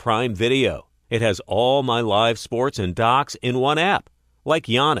like Prime Video. It has all my live sports and docs in one app, like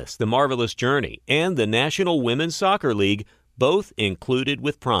Giannis, The Marvelous Journey, and the National Women's Soccer League, both included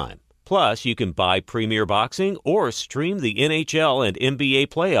with Prime. Plus, you can buy Premier Boxing or stream the NHL and NBA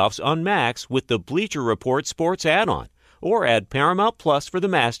playoffs on Max with the Bleacher Report Sports add-on, or add Paramount Plus for the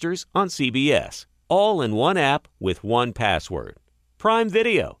Masters on CBS. All in one app with one password. Prime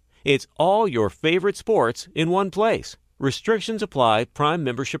Video. It's all your favorite sports in one place. Restrictions apply. Prime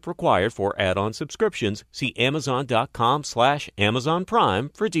membership required for add-on subscriptions. See Amazon.com/Amazon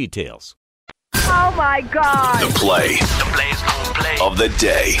Prime for details. Oh, my God. The play of the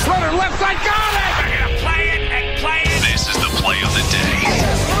day. Runner left side, got it! They're going to play it and play it. This is the play of the day.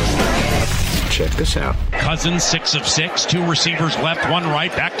 Check this out. Cousins 6 of 6, 2 receivers left, 1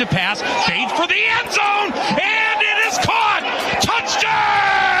 right, back to pass, fade for the end zone, and it is caught!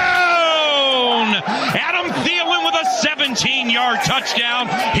 Touchdown! Adam Thielen with a 17-yard touchdown.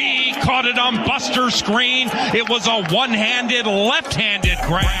 He caught it on Buster's screen. It was a one-handed, left-handed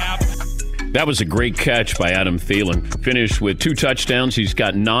grab. That was a great catch by Adam Thielen. Finished with 2 touchdowns. He's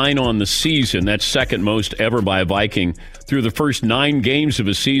got 9 on the season. That's second most ever by a Viking through the first 9 games of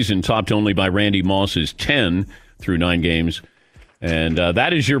a season, topped only by Randy Moss's 10 through 9 games. And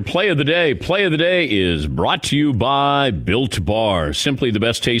that is your play of the day. Play of the day is brought to you by Built Bar. Simply the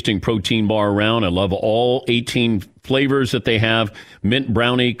best tasting protein bar around. I love all 18 flavors that they have. Mint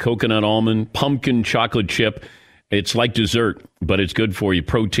brownie, coconut almond, pumpkin chocolate chip. It's like dessert, but it's good for you.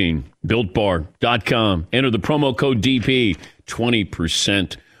 Protein. BuiltBar.com. Enter the promo code DP.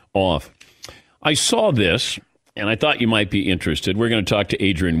 20% off. I saw this, and I thought you might be interested. We're going to talk to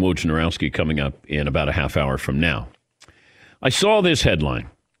Adrian Wojnarowski coming up in about a half hour from now. I saw this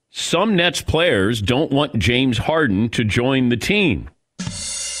headline. Some Nets players don't want James Harden to join the team.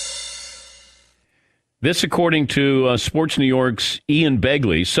 This, according to Sports New York's Ian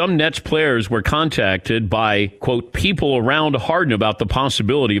Begley, some Nets players were contacted by, quote, people around Harden about the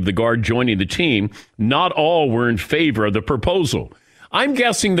possibility of the guard joining the team. Not all were in favor of the proposal. I'm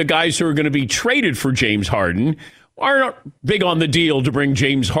guessing the guys who are going to be traded for James Harden are big on the deal to bring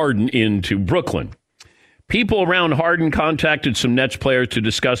James Harden into Brooklyn. People around Harden contacted some Nets players to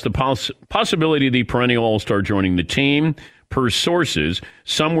discuss the possibility of the perennial All-Star joining the team. Per sources,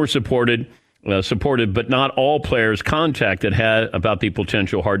 some were supported, but not all players contacted had about the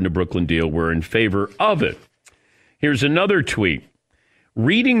potential Harden to Brooklyn deal were in favor of it. Here's another tweet.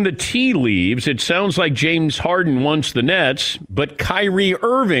 Reading the tea leaves, it sounds like James Harden wants the Nets, but Kyrie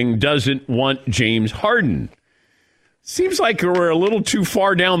Irving doesn't want James Harden. Seems like we're a little too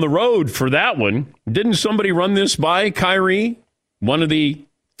far down the road for that one. Didn't somebody run this by Kyrie, one of the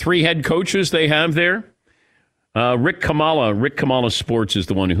 3 head coaches they have there? Rick Kamala Sports is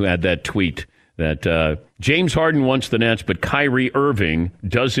the one who had that tweet that James Harden wants the Nets, but Kyrie Irving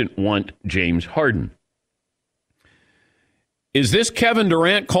doesn't want James Harden. Is this Kevin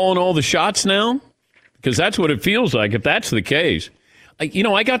Durant calling all the shots now? Because that's what it feels like, if that's the case. I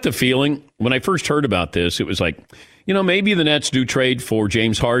got the feeling when I first heard about this, it was like, maybe the Nets do trade for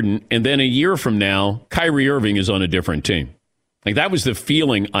James Harden, and then a year from now, Kyrie Irving is on a different team. Like, that was the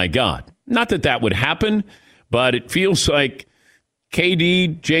feeling I got. Not that that would happen, but it feels like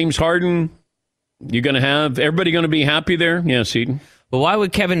KD, James Harden, you're going to have everybody going to be happy there? Yes, Eden. But why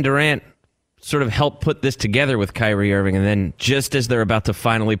would Kevin Durant sort of help put this together with Kyrie Irving, and then just as they're about to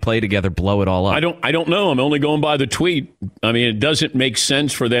finally play together, blow it all up? I don't know. I'm only going by the tweet. I mean, it doesn't make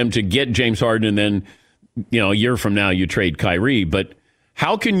sense for them to get James Harden and then, a year from now you trade Kyrie. But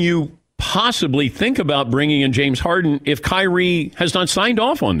how can you possibly think about bringing in James Harden if Kyrie has not signed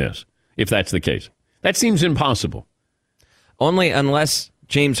off on this, if that's the case? That seems impossible. Only unless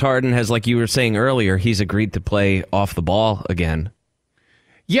James Harden has, like you were saying earlier, he's agreed to play off the ball again.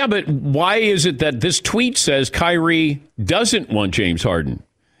 Yeah, but why is it that this tweet says Kyrie doesn't want James Harden?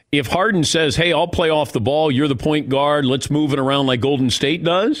 If Harden says, hey, I'll play off the ball, you're the point guard, let's move it around like Golden State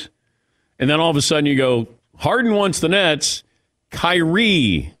does, and then all of a sudden you go, Harden wants the Nets,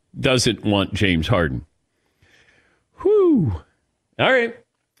 Kyrie doesn't want James Harden. Whew. All right.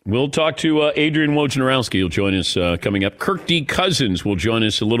 We'll talk to Adrian Wojnarowski. He'll join us coming up. Kirk D. Cousins will join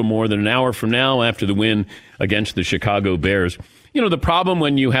us a little more than an hour from now after the win against the Chicago Bears. The problem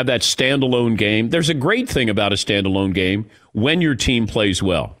when you have that standalone game, there's a great thing about a standalone game when your team plays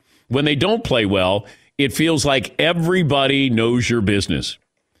well. When they don't play well, it feels like everybody knows your business.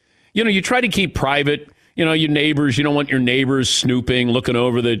 You try to keep private, your neighbors, you don't want your neighbors snooping, looking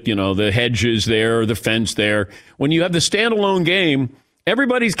over the hedges there, or the fence there. When you have the standalone game,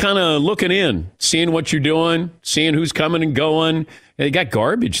 everybody's kind of looking in, seeing what you're doing, seeing who's coming and going. They got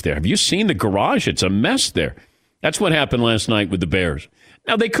garbage there. Have you seen the garage? It's a mess there. That's what happened last night with the Bears.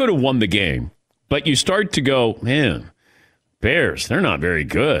 Now, they could have won the game, but you start to go, man, Bears, they're not very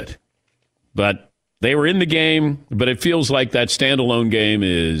good. But they were in the game, but it feels like that standalone game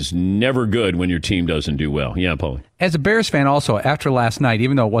is never good when your team doesn't do well. Yeah, Paulie. As a Bears fan also, after last night,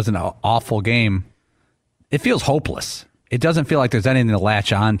 even though it wasn't an awful game, it feels hopeless. It doesn't feel like there's anything to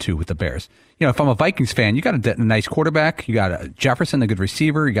latch on to with the Bears. If I'm a Vikings fan, you got a nice quarterback, you got a Jefferson, a good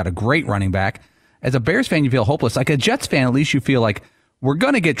receiver, you got a great running back. As a Bears fan, you feel hopeless. Like a Jets fan, at least you feel like we're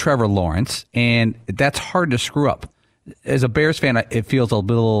going to get Trevor Lawrence, and that's hard to screw up. As a Bears fan, it feels a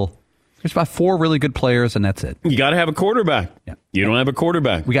little. There's about 4 really good players, and that's it. You got to have a quarterback. Yeah. You don't have a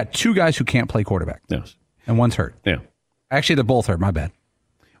quarterback. We got 2 guys who can't play quarterback. Yes. And one's hurt. Yeah. Actually, they're both hurt. My bad.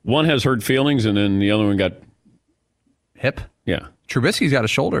 One has hurt feelings, and then the other one got hip. Yeah. Trubisky's got a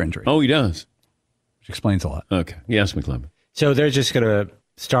shoulder injury. Oh, he does. Which explains a lot. Okay. Yes, McClellan. So they're just going to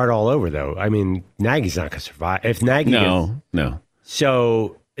start all over, though. I mean, Nagy's not going to survive. If Nagy No.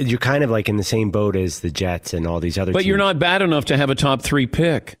 So you're kind of like in the same boat as the Jets and all these other But teams. you're not bad enough to have a top 3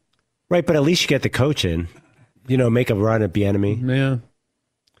 pick. Right, but at least you get the coach in. Make a run at Bieniemy. Yeah.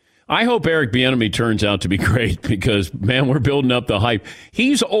 I hope Eric Bieniemy turns out to be great because, man, we're building up the hype.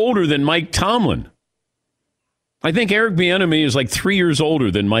 He's older than Mike Tomlin. I think Eric Bieniemy is like 3 years older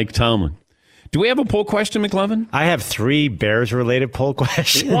than Mike Tomlin. Do we have a poll question, McLevin? I have 3 Bears-related poll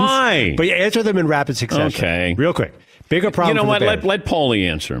questions. Why? But answer them in rapid succession. Okay. Real quick. Bigger problem for the Bears. Let Paulie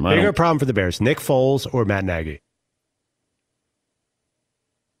answer him. Bigger problem for the Bears, Nick Foles or Matt Nagy?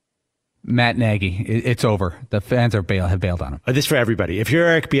 Matt Nagy. It's over. The fans have bailed on him. This for everybody. If you're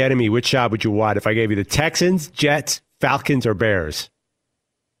Eric Bieniemy, which job would you want if I gave you the Texans, Jets, Falcons, or Bears?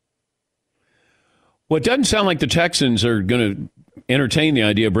 Well, it doesn't sound like the Texans are going to entertain the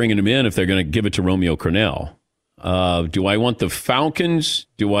idea of bringing him in if they're going to give it to Romeo Crennel. Do I want the Falcons?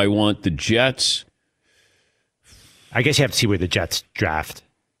 Do I want the Jets? I guess you have to see where the Jets draft.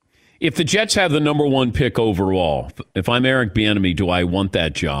 If the Jets have the number 1 pick overall, if I'm Eric Bieniemy, do I want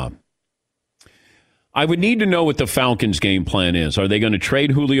that job? I would need to know what the Falcons' game plan is. Are they going to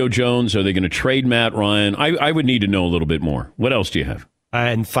trade Julio Jones? Are they going to trade Matt Ryan? I would need to know a little bit more. What else do you have?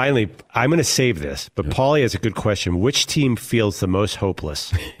 And finally, I'm going to save this, but Paulie has a good question. Which team feels the most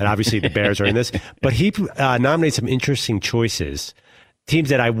hopeless? And obviously the Bears are in this, but he nominated some interesting choices, teams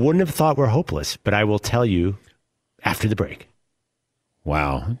that I wouldn't have thought were hopeless, but I will tell you after the break.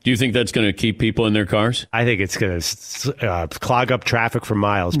 Wow. Do you think that's going to keep people in their cars? I think it's going to clog up traffic for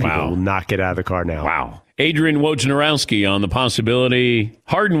miles. People will not get out of the car now. Wow. Adrian Wojnarowski on the possibility.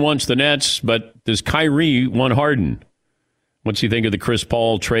 Harden wants the Nets, but does Kyrie want Harden? What's he think of the Chris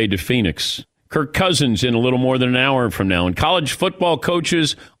Paul trade to Phoenix? Kirk Cousins in a little more than an hour from now. And college football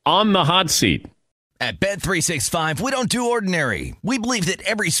coaches on the hot seat. At Bet365, we don't do ordinary. We believe that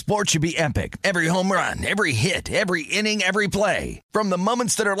every sport should be epic. Every home run, every hit, every inning, every play. From the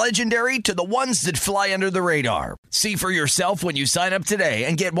moments that are legendary to the ones that fly under the radar. See for yourself when you sign up today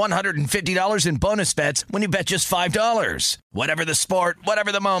and get $150 in bonus bets when you bet just $5. Whatever the sport,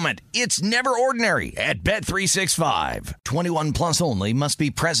 whatever the moment, it's never ordinary at Bet365. 21 plus only. Must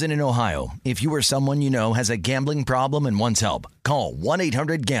be present in Ohio. If you or someone you know has a gambling problem and wants help, call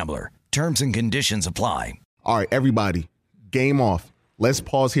 1-800-GAMBLER. Terms and conditions apply. All right, everybody, game off. Let's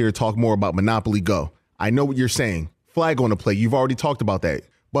pause here to talk more about Monopoly Go. I know what you're saying. Flag on the play. You've already talked about that.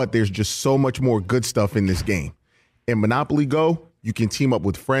 But there's just so much more good stuff in this game. In Monopoly Go, you can team up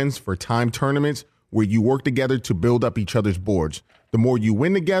with friends for timed tournaments where you work together to build up each other's boards. The more you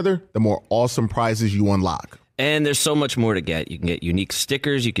win together, the more awesome prizes you unlock. And there's so much more to get. You can get unique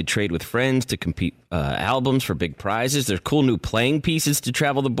stickers. You could trade with friends to compete albums for big prizes. There's cool new playing pieces to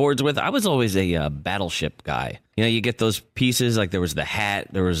travel the boards with. I was always a battleship guy. You get those pieces, like there was the hat,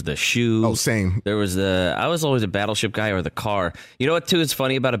 there was the shoe. Oh, same. I was always a battleship guy, or the car. You know what, too, is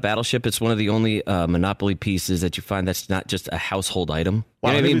funny about a battleship? It's one of the only Monopoly pieces that you find that's not just a household item.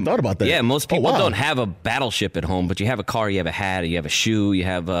 Wow, I never even thought about that. Yeah, most people don't have a battleship at home, but you have a car, you have a hat, you have a shoe, you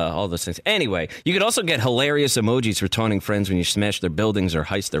have all those things. Anyway, you could also get hilarious emojis for taunting friends when you smash their buildings or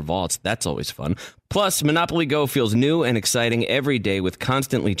heist their vaults. That's always fun. Plus, Monopoly Go feels new and exciting every day with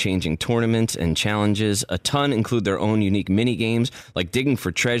constantly changing tournaments and challenges. A ton include their own unique mini games, like digging for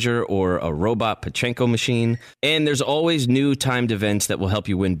treasure or a robot Pachinko machine. And there's always new timed events that will help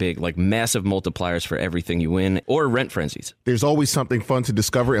you win big, like massive multipliers for everything you win, or rent frenzies. There's always something fun to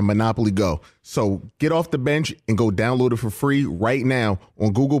discover in Monopoly Go. So get off the bench and go download it for free right now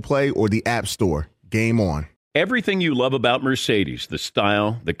on Google Play or the App Store. Game on. Everything you love about Mercedes, the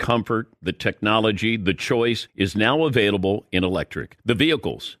style, the comfort, the technology, the choice, is now available in electric. The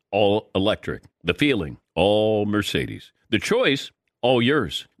vehicles, all electric. The feeling, all Mercedes. The choice, all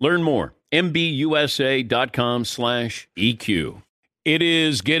yours. Learn more. MBUSA.com/EQ. It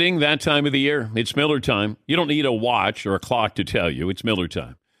is getting that time of the year. It's Miller time. You don't need a watch or a clock to tell you. It's Miller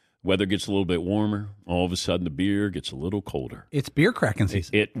time. Weather gets a little bit warmer. All of a sudden, the beer gets a little colder. It's beer cracking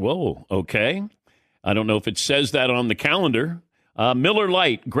season. Whoa, okay. I don't know if it says that on the calendar. Miller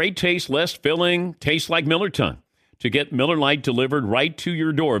Lite, great taste, less filling, tastes like Miller time. To get Miller Lite delivered right to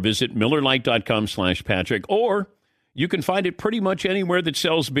your door, visit MillerLite.com/Patrick, or you can find it pretty much anywhere that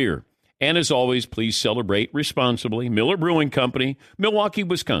sells beer. And as always, please celebrate responsibly. Miller Brewing Company, Milwaukee,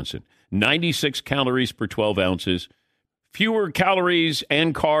 Wisconsin. 96 calories per 12 ounces. Fewer calories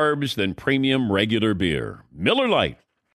and carbs than premium regular beer. Miller Lite.